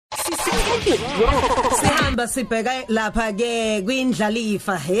Sihamba sibheka lapha ke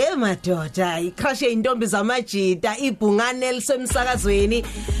kwindlalifa he madoda icrush eintombi zamajita ibhungane elisemsakazweni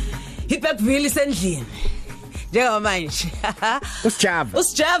iBackville isendlini njengamanje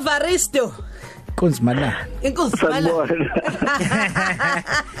uSjava Risto kunzimana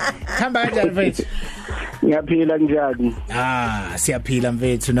hamba kanjani mfethu Ngiyaphila njani siyaphila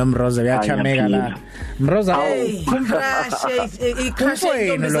mfethu nomroza uyachameka la Mroza kumfresh icrush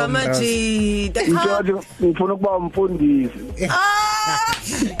eintombi zamajita Njalo ngifuna ukuba umfundisi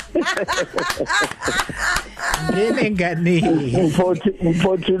ngene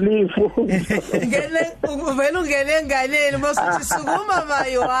Mfothulifu vele ungene enganeni masuthi sukuma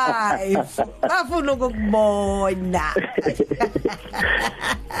my wife afuna ukukubona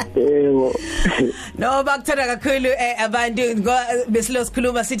no bakuthanda kakhulu abantu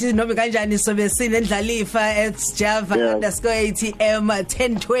besikhuluma sithi noma kanjani sobe sine endlalifa @Sjava_ATM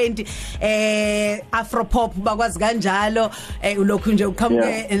 1020 Afropop bakwazi kanjalo ulokhu nje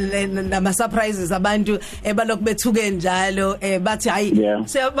uqhamuke nama surprises abantu balokhu bethuke njalo bathi hayi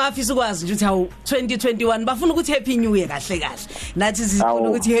sebafisa ukwazi nje ukuthi hawu 2021 bafuna ukuthi happy new year kahle kahle nathi sifuna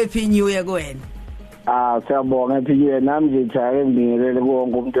ukuthi happy new year kuwena siyabonga happy new year nami nje thake ngibingelele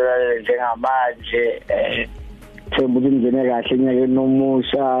konke umuntu njengamanje themba ukuthi ngene kahle enyakeni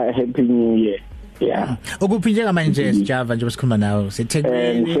omusha happy new year ukuphi njengamanje Sjava nje besikhuluma nawe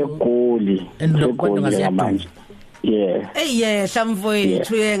seThekwini segoli ngamanje hlamvweni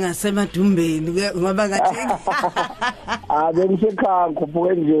thuye ngasemadumbeni ngoba ngathi bengisekhaya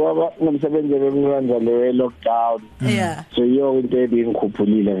ngikhuphuke nje ngomsebenzi kanjalo we-lockdown so yo into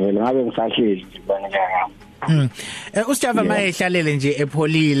ebingikhuphulile vele ngabe ngisahleli nje bangiyanga uSjava mayehlalele nje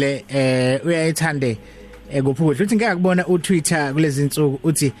epholile uyayithande kuphukudla uthi ngeke kubona uTwitter kulezi insuku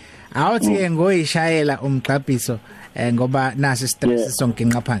uthi awuthi ke ngoyishayela umgqabhiso ngoba nasi stress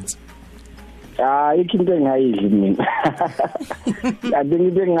sonkinqa phansi ikho into engayidli mina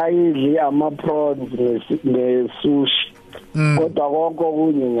into engayidli ama prawns nesushi kodwa konke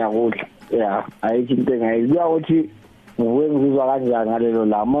okunye ngiyakudla ayikho into engayidli ukuthi ngizizwa kanjani ngalelo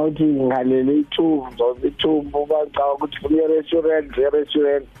lama uthi ngalele ithumbu bacawa ukuthi kuye restaurant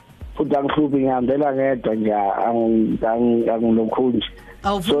futhi angihluphi ngihambela ngedwa nje angilokhunje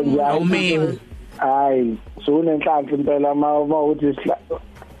so awumimi hayi so unenhlanhla impela uma uthi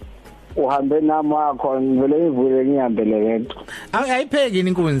uhambe nami wakho ngivele ngivule ngihambele ngedwa ayipheki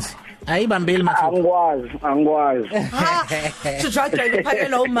inkunzi ayibambeli mathupha angikwazi sijajele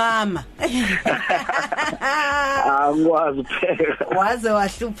iphakela umama angikwazi phela waze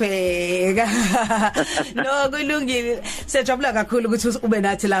wahlupheka no kulungile siyajabula kakhulu ukuthi ube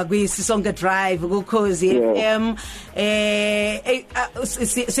nathi la kwisi sonke drive kuKhozi FM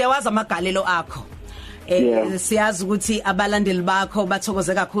siyawazi amagalelo akho siyazi ukuthi abalandeli bakho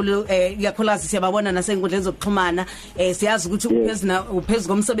bathokoze kakhulu ikakhulukazi siyababona nasenkundleni zokuxhumana siyazi ukuthi uphezulu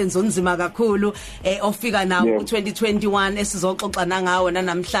komsebenzi onzima kakhulu ofika nawo u2021 esizoxoxa nangawo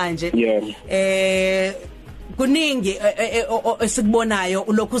namhlanje kuningi esikubonayo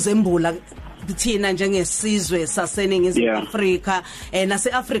ulokhu zembula thina njengesizwe saseningizimu Afrika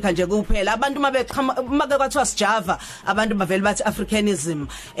naseAfrika nje kuphela abantu make kwathiwa Sjava abantu bavele bathi Africanism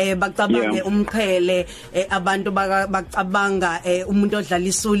bacabange umqhele abantu bacabanga umuntu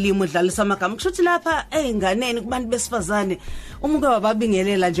odlalisa ulimi odlalisa amagama kushuthi lapha einganeni kubantu besifazane umuke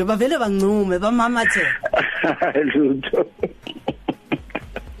wababingelela nje bavele bancume bamamathe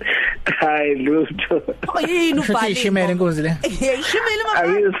hayi lutho yini ufani ishimele inkunzi le ishimele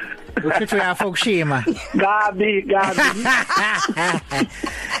mama uthi uyafa ukushima gabi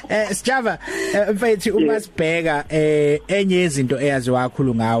Sjava mfethu uma sibheka enye izinto eyaziwa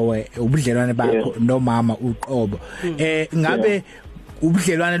kakhulu ngawe ubudlelwane bakho nomama uqobo ngabe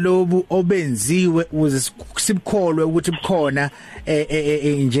ubudlelwane lobu obenziwe ukuze sibukholwe ukuthi bukhona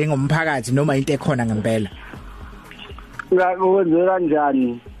njengomphakathi noma into ekhona ngempela ngakwenze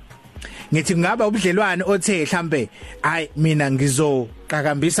kanjani ngithi ngaba ubudlelwane othe mhlambe hayi mina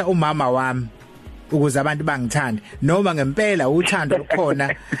ngizoqhakambisa umama wami ukuze abantu bangithande noma ngempela uthando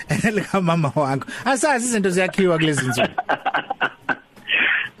lukhona lika mama wakho asazi izinto ziyakhiwa kulezi zinsuku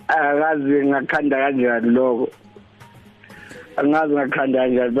akazi ngakhanda kanjani lokho angazi ngakhanda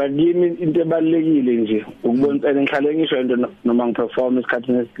kanjani bakimi into ebalekile nje ukubona ngihlale ngisho into noma ngiperform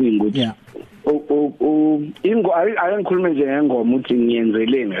isikhathi nesiqingo ukuthi ayikhulume nje ngengoma uthi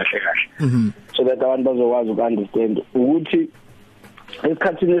ngiyenzeleni kahle kahle so that abantu bazokwazi ukunderstand ukuthi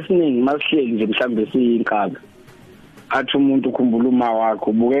esikhathini esiningi masihleli nje mhlambe siyinkaka athi umuntu ukhumbula uma wakho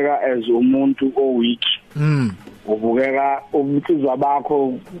ubukeka as umuntu oweak ubukeka ubutizwa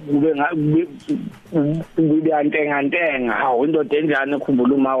bakho kube yantenga hawo indoda enjani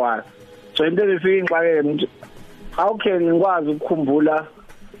ekhumbula uma wakho so into efika inxake how can ngikwazi ukukhumbula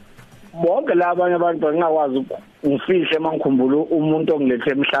bonke labanye abantu bangakwazi ufihle mangikhumbula umuntu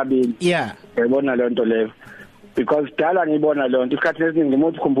ongilethe emhlabeni yabona le nto leyo because dala ngibona le nto isikhathi esiningi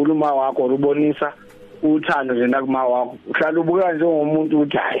ngimuthi khumbula uma wakho ubonisa uthando nje nakuma wakho uhlala ubuka njengomuntu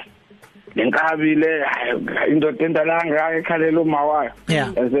uthi hayi lenkabile indoda endalanga ekhalela uma wayo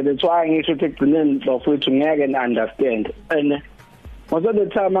eselethwa ngisho ukuthi egcineni bafowethu ngeke understand and most of the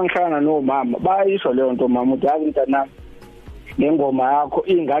time angihlangana nomama bayisho leyo nto mama uthi yazi mntana ngengoma yakho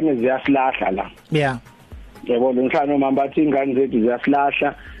ingane ziyasilahla la yabona ngihlangana nomama bathi ingane zethu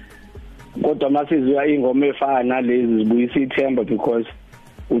ziyasilahla kodwa masizwa ingoma efana nalezi zibuyisa ithemba because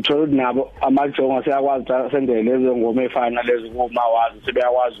uthola nabo amajongo siyakwazi sendele lezo ngoma efana nalezi uma wazi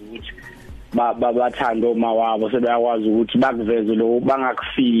sebeyakwazi ukuthi bathanda uma wabo sebeyakwazi ukuthi bakuveze lo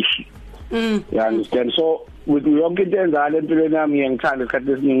bangakufihli you understand so with yonke into enzalo empilweni yami ngiyangithanda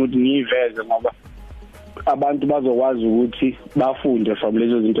isikhathi esiningi ukuthi ngiyiveze ngoba abantu bazokwazi ukuthi bafunde from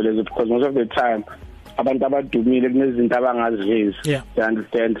lezo zinto lezo because most of the time abantu abadumile kunezinto abangazivezi you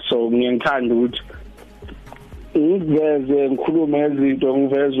understand so ngiyangithanda ukuthi ngiveze ngikhulume ngezinto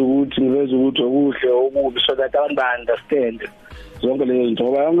ngiveze ukuthi okuhle okubi so that abantu ba understand zonke lezo zinto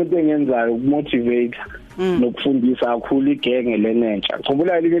ngoba yonke into engenzayo ukumotivate nokufundisa kakhulu igenge lenentsha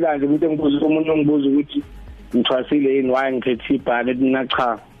ngikhumbula ilikela nje ukuthi ngibuza umuntu ongibuza ukuthi ngithwasile yini why ngithethe ibhane mina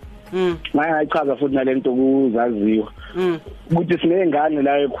cha manje ngachaza futhi nalento kuzaziwa ukuthi sinengane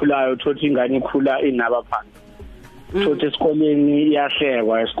la ekhulayo thothi ingane ikhula inaba phansi thothi esikoleni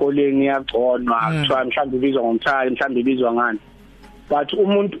iyahlekwa esikoleni iyagconwa kuthiwa mhlawumbe ibizwa ngomthali mhlawumbe ibizwa ngani but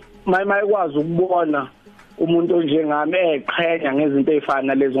umuntu mayikwazi ukubona umuntu onjengami eqhenya ngezinto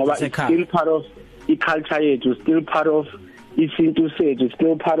ezifana lezi ngoba still part of iculture yethu still part of isintu sethu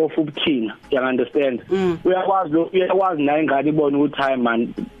still part of ubuthina you understand uyakwazi naye ingane ibone ukuthi hayi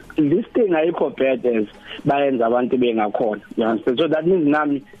man this thing ayikho bad as bayenza abantu bengakhona you understand so that means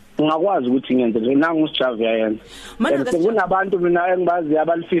nami ngakwazi ukuthi ngenze nje nangu uSjava yayenza manje kunabantu mina engibazi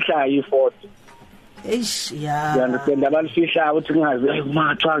abalifihlayo ifoto you understand abalifihla ukuthi ngazi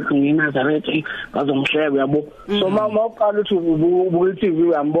macha ngiNazaretha bazomhleka yabo so mawuqala ukuthi ubuka iTV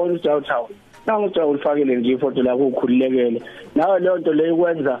uyambona uJawtaw nangu uJawu ulifakile nje ifoto la ukukhululekele nawe leyo nto leyo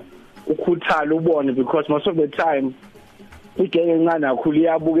kwenza ukhuthala ubone because most of the time igenge encane kakhulu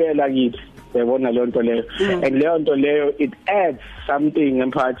iyabukela kithi yabona leyo nto leyo and leyo nto leyo it adds something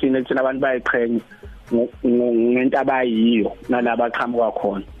emphakathini ekuthina abantu bayiqhenye ngento abayiyo nalabo aqhamuka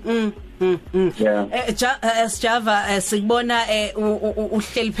khona Sjava sikubona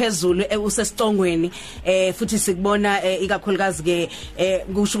uhleli phezulu usesicongweni futhi sikubona ikakhulukazi ke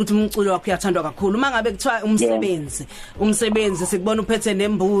kusho ukuthi umculo wakho uyathandwa kakhulu mangabe kuthiwa umsebenzi sikubona uphethe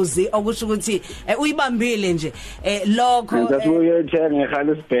nembuzi okusho ukuthi uyibambile nje lokho ngathi uyethenga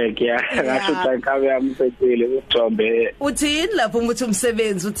eHallisburg ngasho ukuthi yami phethile uJombe uthini lapho umuthi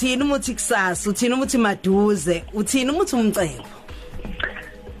umsebenzi uthini umuthi kusasa uthini umuthi maduze uthini umuthi umcebo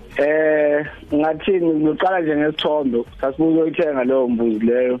ngathini ngiqala nje ngesithombe sasibuzo ukuthenga leyo mbuzi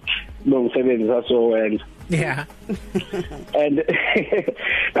leyo umsebenzi sasowenza and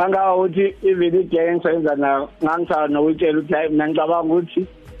kanga uthi even igenge senza na ngangisa nokutshela ukuthi hayi mina ngicabanga ukuthi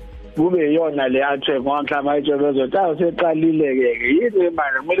kube yona le athe ngoba mhlawumbe ayitshelo zayo seqalile ke yini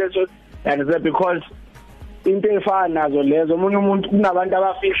manje kumele so and that because into efana nazo lezo umuntu kunabantu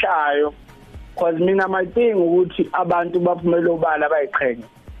abafihlayo because mina my thing ukuthi abantu baphumele obala bayiqhenye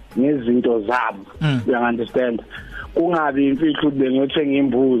ngezinto zabo you understand kungabi imfihlo ukuthi ngiyothenga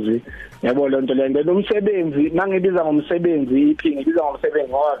imbuzi yabo le nto lento umsebenzi mangibiza ngomsebenzi iphi ngibiza ngomsebenzi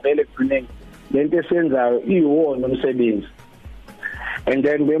ngoba vele kuningi lento esenzayo iwona umsebenzi and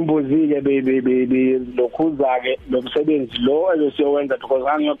then bembuzi ke baby lokhuza ke lo msebenzi lo ezosiyowenza because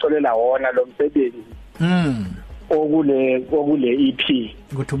ngangiyoxolela wona lo msebenzi okule EP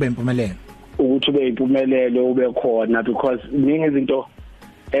ukuthi ube impumelelo ube khona because ningi izinto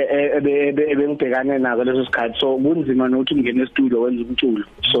ebengibhekane nazo leso sikhathi so kunzima nokuthi ungene e-studio wenza umculo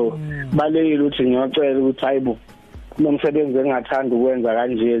so balekile ukuthi ngiyocela ukuthi hayibo nomsebenzi engathanda ukwenza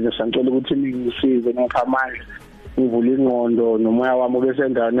kanje ngisacela ukuthi ningisize ngipha amandla ngivule ingqondo nomoya wami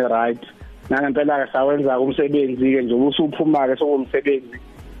obesendaweni right nangempela ke sawenza umsebenzi ke nje usuphuma ke sokumsebenzi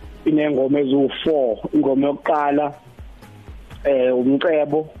inengoma ezu4 ingoma yokuqala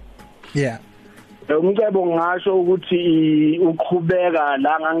umcebo umcebo ngisho ukuthi uqhubeka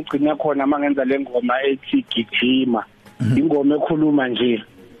la ngangigcina khona mangenza lengoma ethi gijima ingoma ekhuluma nje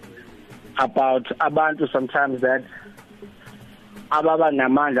about abantu sometimes that ababa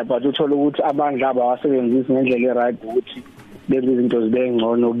namandla but uthola ukuthi amandla abawasebenzisi ngendlela right ukuthi lezi zinto zibe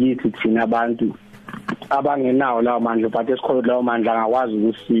ngcono kithi thina abantu abangenawo lawo mandla but esikhona lawo mandla angakwazi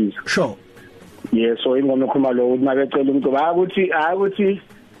ukusiza sure yeah so ingoma ekhuluma lo ukuthi mabecela umculo ukuthi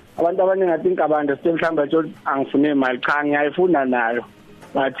abantu abaningi I think abantu mhlawumbe bathi angifune imali cha ngiyayifuna nayo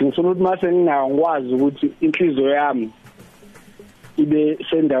but ngifuna ukuthi mase nginayo ngikwazi ukuthi inhliziyo yami ibe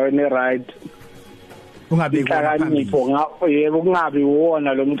sendaweni right ungabe yebo kungabi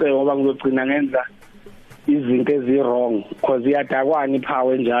wona lo mcebo ngoba ngizogcina ngenza izinto ezi-wrong because iyadakwana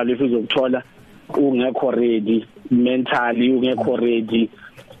iphawe njalo if uzokuthola ungekho ready mentally ungekho ready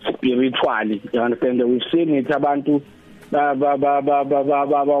spiritually you understand we've seen it abantu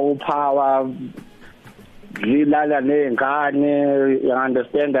uphawa zilala nezingane you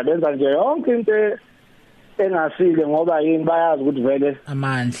understand benza nje yonke into engasile ngoba yini bayazi ukuthi vele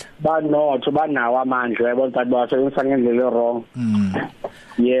amandla banotho banawo amandla yabo but basebenzisa ngendlela wrong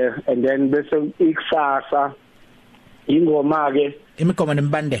yeah and then bese ikusasa ingoma ke imigoma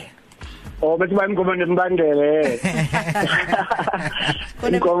nembandela bethi bayingoma nembandela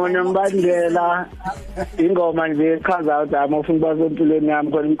ingoma nembandela ingoma nje ichaza ukuthi amafuna basempilweni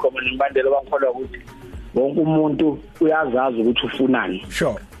yami khona ingoma nembandela bangikholwa ukuthi wonke umuntu uyazazi ukuthi ufunani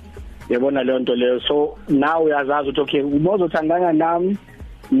sure yabona le nto leyo so now uyazazi ukuthi okay ubozothandana nami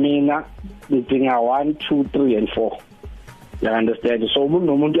mina ngidinga 1 2 3 and 4 you understand so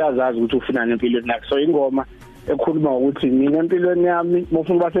umuntu uyazazi ukuthi ufunani empilweni yakhe so ingoma ekhuluma ukuthi mina empilweni yami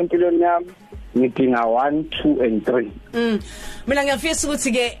mufuna basempilweni yami ngidinga 1 2 and 3 mina ngiyafisa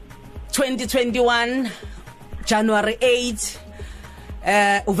ukuthi ke 2021 January 8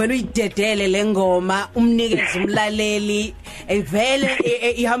 uvela uyidedele lengoma umnikeze umlaleli evele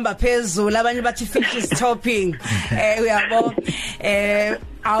ihamba phezulu abanye bathi fish is topping uyabo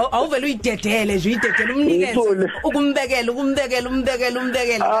awuvela uyidedele nje uyidedele umnikeze ukumbekela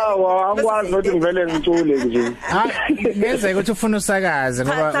angikwazi ukuthi ngivele ngicule nje ngenzeka ukuthi ufuna usakaze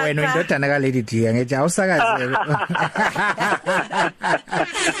ngoba wena indodana ka Lady D ngithi awusakaze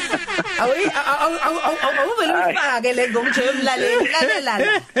awuvela uyifake le ngoma nje yomlaleli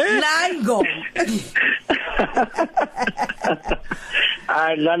la ngoma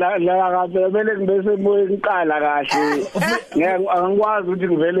la kaphela ngibese moya ngiqala kahle ngiyangikwazi ukuthi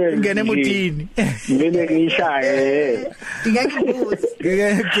ngivele ngene emutini ngene ngishaye ngeke ngibone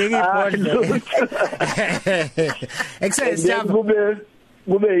excellent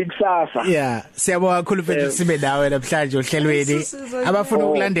kube ikusasa yeah siyabonga kakhulu mfethu sibe nawe namhlanje ohlelweni abafuna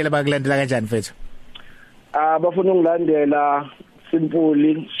ukulandela bakulandela kanjani mfethu abafuna ukulandela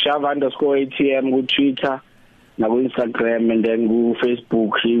simply Sjava_ATM ku Twitter na ku Instagram and then ku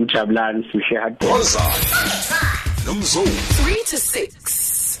Facebook uJabulani sihle hard. 3 to 6